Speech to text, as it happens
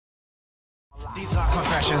These are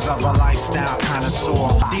confessions of a lifestyle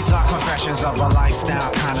connoisseur. These are confessions of a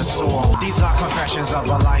lifestyle connoisseur. These are confessions of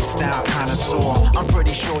a lifestyle connoisseur. I'm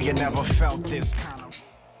pretty sure you never felt this kind of...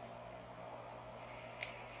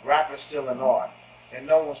 Rap is still an art, and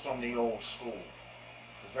no one's from the old school.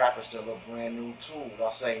 Because rap is still a brand new tool. I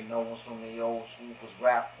say no one's from the old school because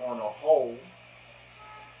rap on a whole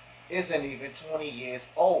isn't even 20 years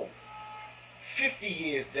old. 50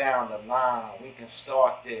 years down the line, we can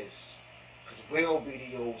start this. Because we'll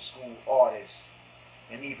be the old school artists.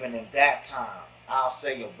 And even in that time, I'll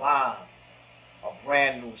say a rhyme, a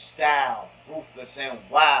brand new style, ruthless and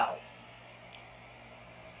wild.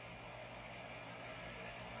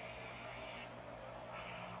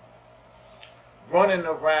 Running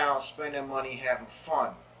around, spending money, having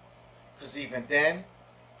fun. Because even then,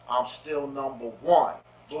 I'm still number one.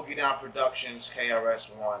 Boogie Down Productions,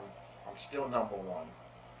 KRS-One, I'm still number one.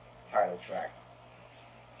 Title track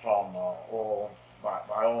from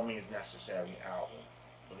by All Means Necessary album.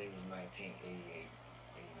 I believe it was 1988,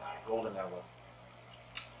 89, golden era.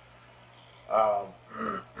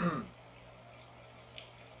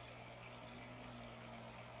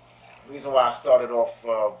 Reason why I started off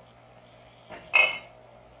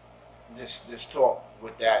this talk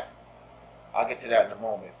with that, I'll get to that in a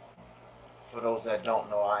moment. For those that don't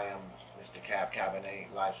know, I am Mr.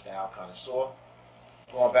 Cabernet, lifestyle connoisseur.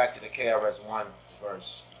 Going back to the KRS-One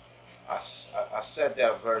verse, I said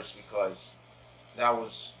that verse because that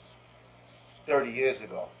was 30 years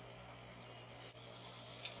ago.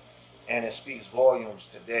 And it speaks volumes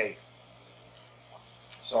today.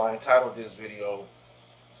 So I entitled this video,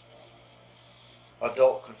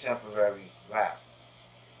 Adult Contemporary Rap.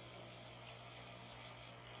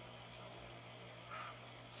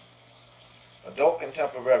 Adult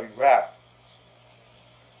contemporary rap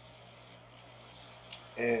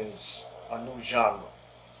is a new genre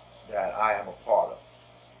that I am a part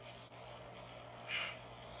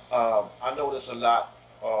of. I notice a lot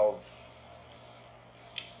of,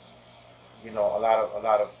 a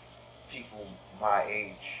lot of people my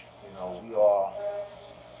age.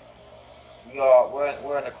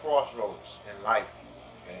 We're in a crossroads in life,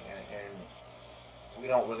 and we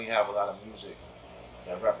don't really have a lot of music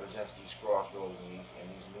that represents these crossroads and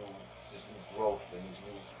this new growth and these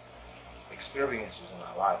new experiences in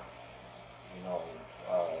our life.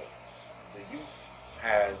 The youth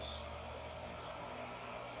has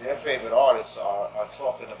their favorite artists are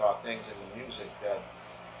talking about things in the music that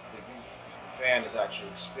the youth fan is actually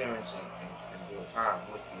experiencing in real time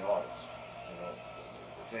with the artists.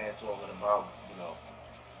 The fan talking about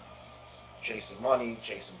chasing money,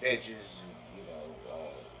 chasing bitches, and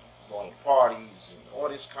going to parties and all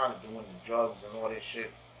this kind of doing the drugs and all this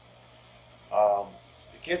shit. The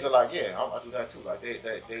kids are like, yeah, I do that too. Like they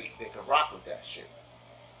can rock with that shit.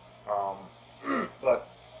 But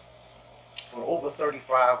for over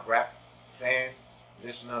 35 rap fan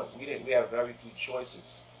listener, we have very few choices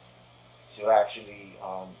to actually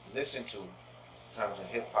listen to in terms of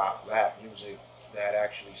hip hop, rap music that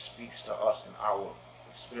actually speaks to us and our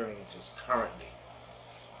experiences currently.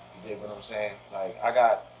 You dig what I'm saying? Like I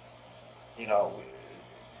got, if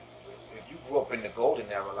you grew up in the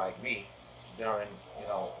golden era like me, during,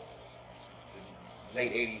 the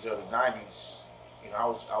late 80s, early 90s, I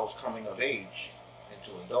was coming of age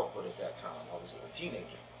into adulthood at that time. I was a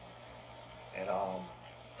teenager. And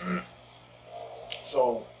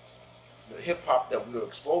so the hip hop that we were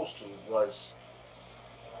exposed to was,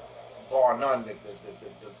 bar none, the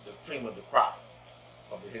cream of the crop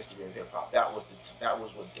of the history of hip hop. That was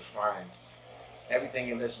what defined everything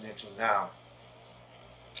you're listening to now.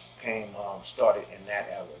 Started in that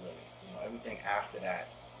era, really. Everything after that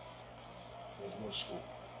was new school.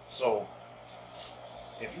 So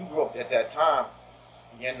if you grew up at that time,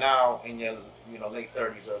 you're now in your late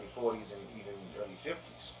 30s, early 40s, and even early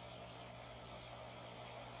 50s.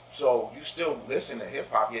 So you still listen to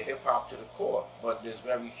hip hop. You're hip hop to the core, but there's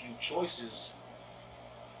very few choices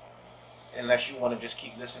unless you want to just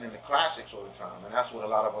keep listening to classics all the time, and that's what a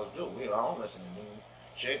lot of us do. We don't listen to new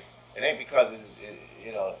shit. It ain't because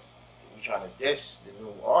we're trying to diss the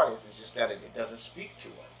new artists. It's just that it doesn't speak to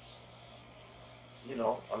us.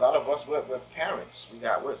 A lot of us we're parents.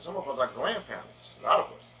 Some of us are grandparents. A lot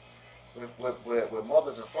of us. We're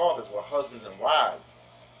mothers and fathers. We're husbands and wives.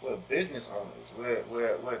 We're business owners.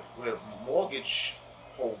 We're mortgage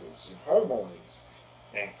holders and homeowners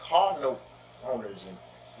and car note owners, and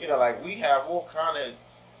we have all kind of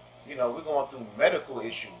we're going through medical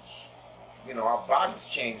issues. Our body's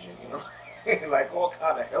changing. Like all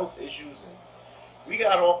kind of health issues, and we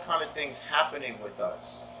got all kind of things happening with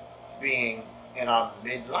us being in our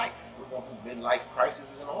midlife. We're going through midlife crises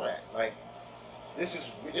and all that. Like this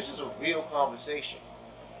is a real conversation.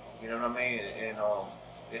 You know what I mean? And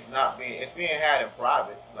it's being had in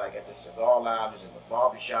private, like at the cigar lounges and the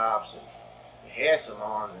barbershops and the hair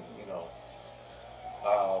salons, and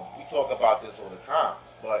we talk about this all the time,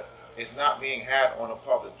 but it's not being had on a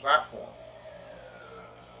public platform.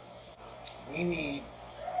 We need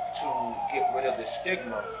to get rid of the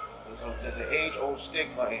stigma. There's an age-old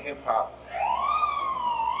stigma in hip-hop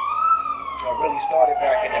that really started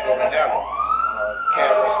back in the golden era.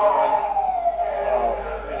 KRS-One,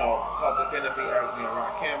 Public Enemy,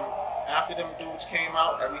 Rakim. After them dudes came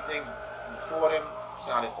out, everything before them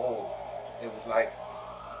sounded old. It was like,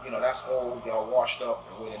 that's old, y'all washed up,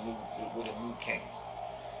 and we're the new kings.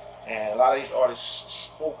 And a lot of these artists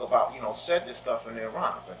spoke about, said this stuff in their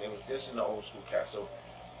rhymes, but they was dissing the old school cats. So,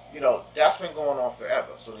 that's been going on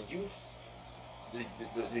forever. So the youth,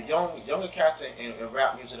 the younger cats in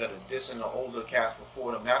rap music that are dissing the older cats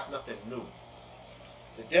before them, that's nothing new.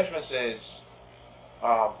 The difference is,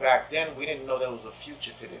 back then we didn't know there was a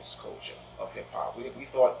future to this culture of hip hop. We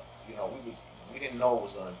thought, we didn't know it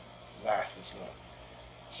was gonna last this long.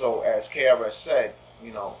 So as KRS said,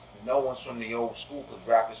 no one's from the old school because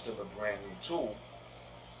rap is still a brand new tool.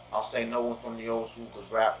 I'll say no one from the old school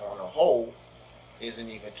because rap on the whole isn't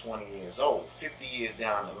even 20 years old. 50 years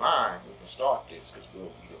down the line, we can start this because we'll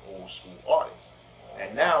be the old school artists.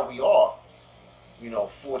 And now we are,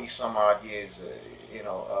 40 some odd years,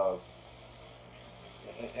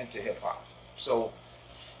 into hip hop. So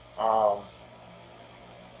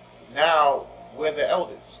now we're the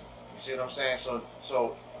elders. You see what I'm saying?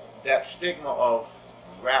 So that stigma of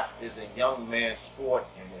rap is a young man's sport,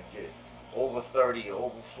 and if you're over 30 or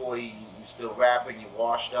over 40, you still rapping, you're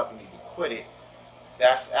washed up, and you can quit it.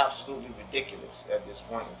 That's absolutely ridiculous at this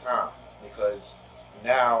point in time, because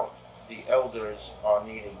now the elders are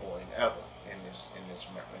needed more than ever in this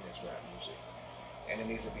rap music, and there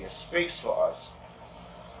needs to be a space for us.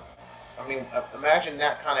 I mean, imagine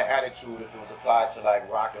that kind of attitude if it was applied to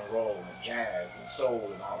like rock and roll and jazz and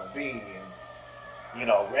soul and R&B and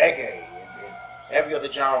reggae and every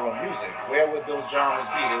other genre of music. Where would those genres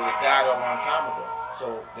be? They would have died a long time ago. So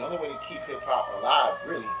the only way to keep hip hop alive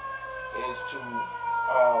really is to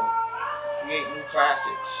create new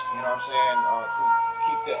classics. You know what I'm saying?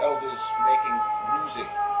 Keep the elders making music,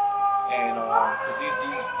 and because these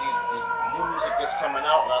new music that's coming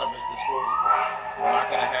out, a lot of it's disposable. We're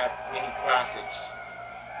not gonna have any classics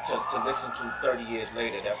to listen to 30 years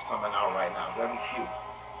later that's coming out right now. Very few.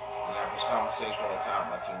 I have this conversation all the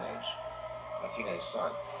time with my teenage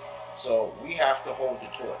son. So we have to hold the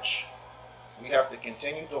torch. We have to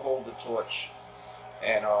continue to hold the torch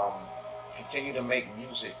and continue to make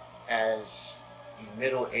music as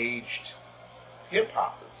middle-aged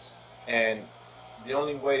hip-hoppers. And the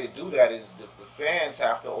only way to do that is the fans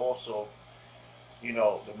have to also,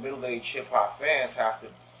 the middle-aged hip-hop fans have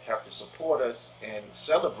to support us and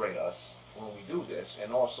celebrate us when we do this,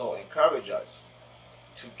 and also encourage us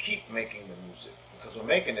to keep making the music, because we're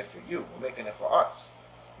making it for you. We're making it for us.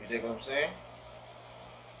 You dig what I'm saying?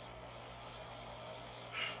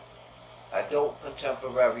 Adult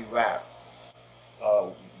contemporary rap.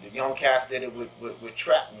 The young cats did it with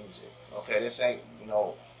trap music. Okay, this ain't,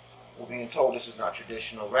 we're being told this is not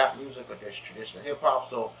traditional rap music or this traditional hip hop,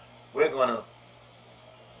 so we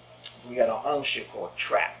got our own shit called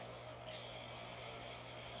trap.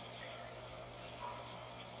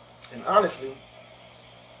 And honestly,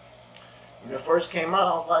 when it first came out,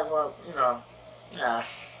 I was like, well, I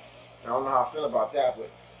don't know how I feel about that, but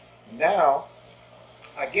now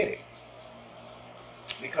I get it.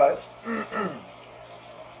 Because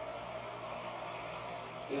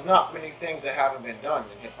there's not many things that haven't been done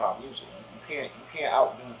in hip hop music. You can't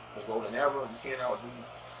outdo the golden era. You can't outdo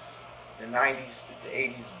the 90s, the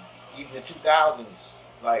 80s, even the 2000s.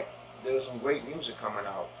 Like, there was some great music coming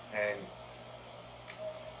out, and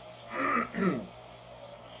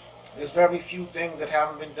there's very few things that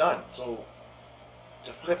haven't been done. So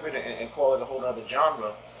to flip it and call it a whole other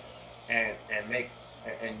genre, and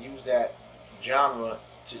use that genre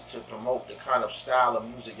to promote the kind of style of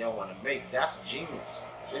music y'all want to make, that's genius.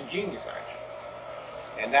 It's ingenious,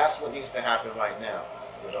 actually. And that's what needs to happen right now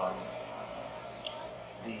with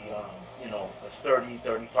the 30,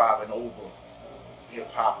 35 and over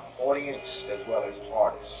hip hop audience as well as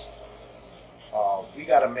artists. We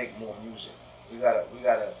gotta make more music. We gotta.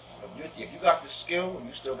 If you got the skill and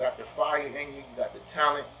you still got the fire in you, you got the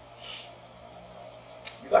talent,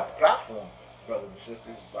 you got the platform, brothers and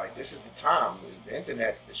sisters. Like, this is the time. The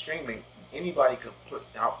internet, the streaming, anybody could put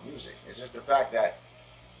out music. It's just the fact that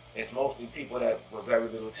it's mostly people that with very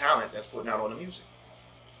little talent that's putting out all the music.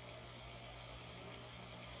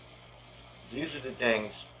 these are the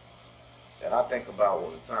things that I think about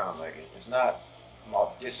all the time. Like, it's not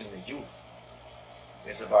about dissing the youth.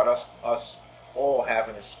 It's about us all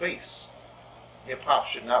having a space. Hip hop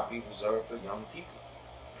should not be reserved for young people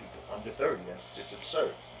under 30. That's just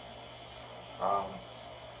absurd.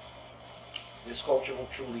 This culture will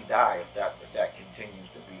truly die if that continues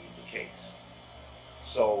to be the case.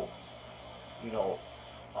 So, you know,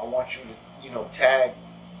 I want you to, you know, tag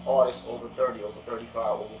artists over 30, over 35,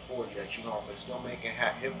 over 40 that you know but still making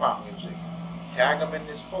hip hop music. Tag them in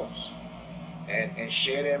this post and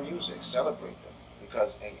share their music, celebrate them,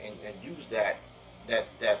 because and use that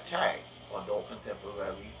tag, adult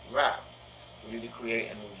contemporary rap, really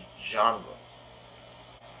create a new genre.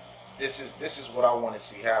 This is what I want to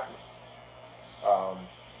see happen.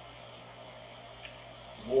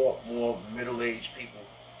 More middle-aged people,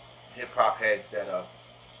 hip-hop heads that are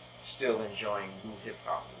still enjoying new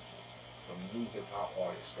hip-hop music, from new hip-hop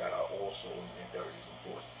artists that are also in their 30s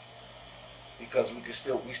and 40s. Because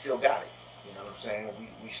we still got it. You know what I'm saying?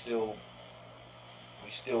 We still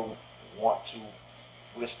want to,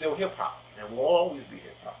 we're still hip-hop, and we'll always be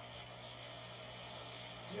hip-hop.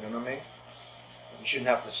 You know what I mean? We shouldn't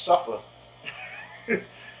have to suffer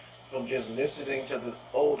from just listening to the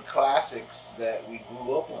old classics that we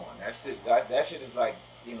grew up on. That's it. That shit is like,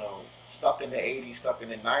 you know, stuck in the 80s, stuck in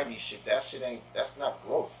the 90s shit. That's not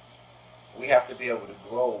growth. We have to be able to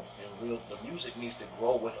grow in real, the music needs to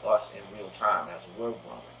grow with us in real time as we're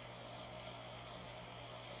growing.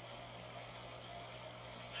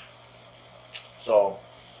 So,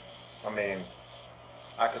 I mean,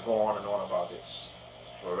 I could go on and on about this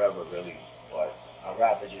forever really, but I'd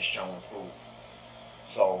rather just show and prove.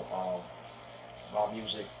 So, my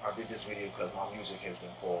music, I did this video because my music has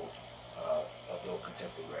been called adult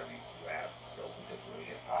contemporary rap, adult contemporary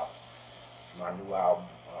hip hop. My new album,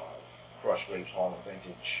 Crush Grapes Harlem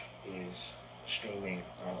Vintage, is streaming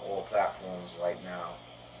on all platforms right now,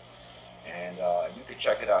 and you can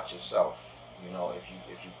check it out yourself. You know, if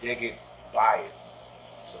you dig it, buy it,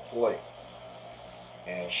 support it,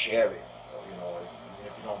 and share it. You know, even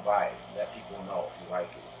if you don't buy it, let people know if you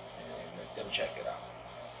like it, and let them check it out.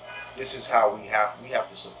 This is how we have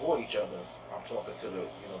to support each other. I'm talking to the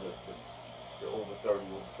over 30,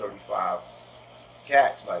 over 35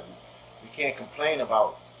 cats. Like, we can't complain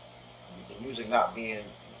about the music not being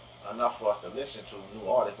enough for us to listen to new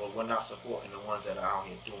artists, but we're not supporting the ones that are out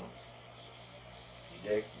here doing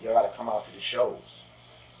it. You gotta come out to the shows.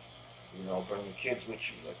 You know, bring your kids with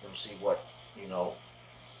you. Let them see what, you know,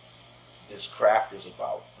 this craft is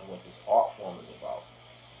about and what this art form is about.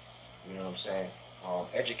 You know what I'm saying?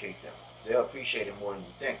 Educate them. They'll appreciate it more than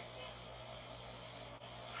you think.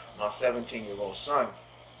 My 17-year-old son,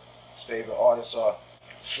 his favorite artists are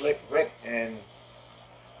Slick Rick and,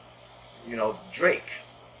 you know, Drake.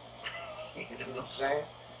 You know what I'm saying?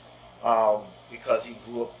 Because he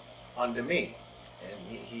grew up under me, and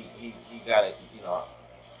he got it. You know,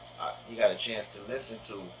 he got a chance to listen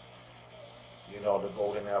to, you know, the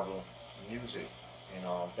golden era music. You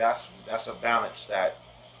know, that's a balance that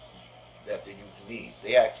the youth needs.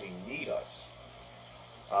 They actually need us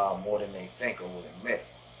more than they think or would admit.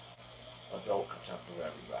 Adult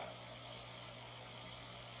contemporary rap.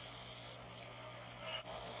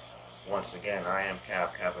 Once again, I am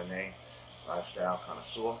Cabernet, lifestyle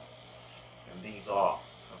connoisseur, and these are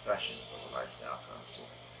Confessions of a Lifestyle Connoisseur.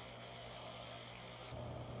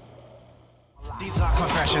 These are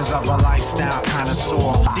confessions of a lifestyle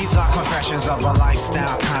connoisseur. These are confessions of a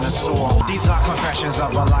lifestyle connoisseur. These are confessions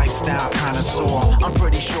of a lifestyle connoisseur. I'm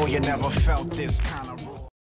pretty sure you never felt this kind of